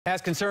As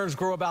concerns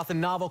grow about the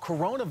novel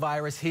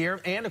coronavirus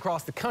here and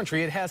across the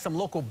country, it has some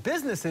local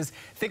businesses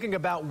thinking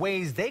about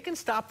ways they can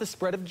stop the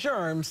spread of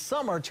germs.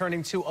 Some are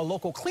turning to a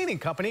local cleaning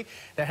company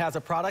that has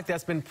a product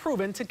that's been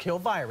proven to kill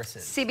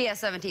viruses.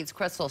 CBS 17's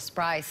Crystal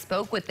Spry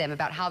spoke with them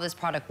about how this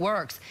product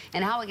works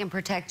and how it can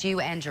protect you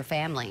and your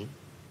family.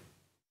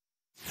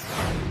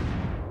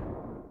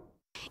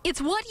 It's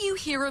what you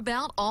hear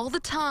about all the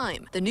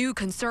time. The new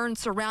concern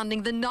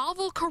surrounding the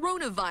novel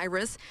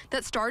coronavirus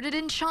that started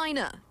in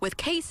China, with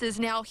cases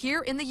now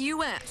here in the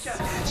U.S.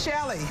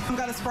 Shelly, I'm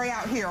going to spray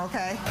out here,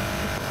 okay?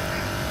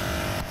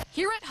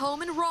 Here at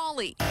home in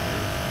Raleigh,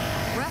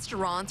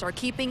 restaurants are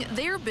keeping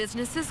their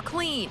businesses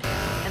clean,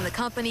 and the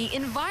company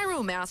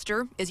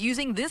EnviroMaster is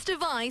using this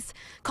device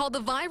called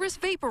the virus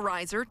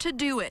vaporizer to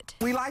do it.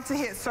 We like to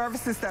hit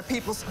surfaces that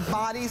people's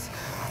bodies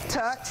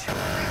touch.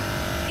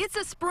 It's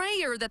a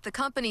sprayer that the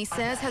company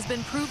says has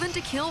been proven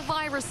to kill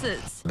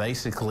viruses.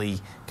 Basically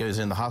goes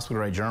in the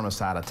hospital-grade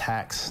germicide,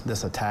 attacks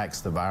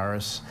the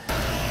virus.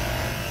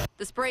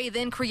 The spray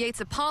then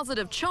creates a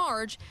positive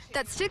charge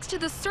that sticks to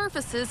the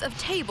surfaces of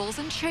tables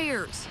and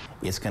chairs.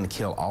 It's going to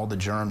kill all the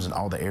germs in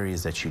all the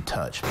areas that you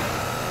touch.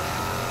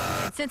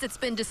 Since it's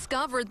been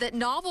discovered that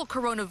novel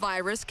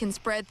coronavirus can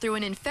spread through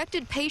an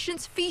infected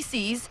patient's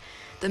feces,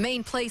 the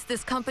main place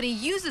this company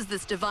uses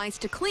this device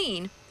to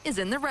clean is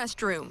in the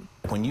restroom.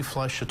 When you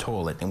flush a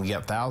toilet, and we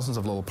get thousands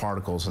of little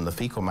particles, and the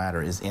fecal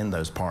matter is in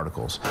those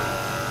particles.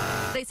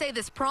 They say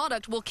this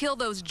product will kill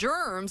those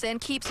germs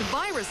and keeps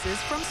viruses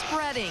from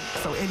spreading.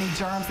 So any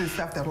germs and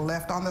stuff that are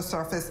left on the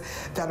surface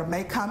that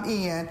may come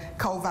in,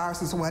 cold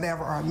viruses or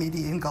whatever, are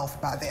immediately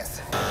engulfed by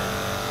this.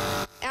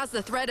 As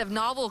the threat of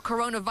novel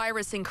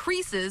coronavirus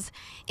increases,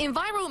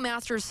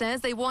 EnviroMaster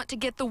says they want to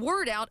get the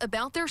word out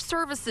about their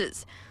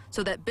services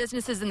so that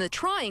businesses in the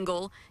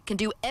Triangle can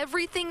do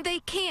everything they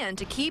can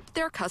to keep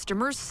their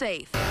customers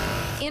safe.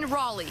 In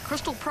Raleigh,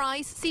 Crystal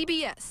Price,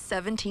 CBS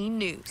 17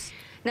 News.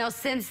 Now,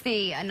 since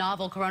the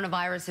novel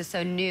coronavirus is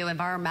so new,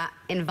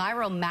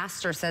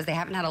 EnviroMaster says they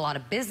haven't had a lot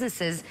of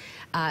businesses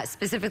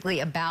specifically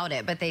about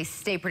it, but they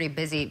stay pretty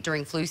busy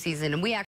during flu season. And we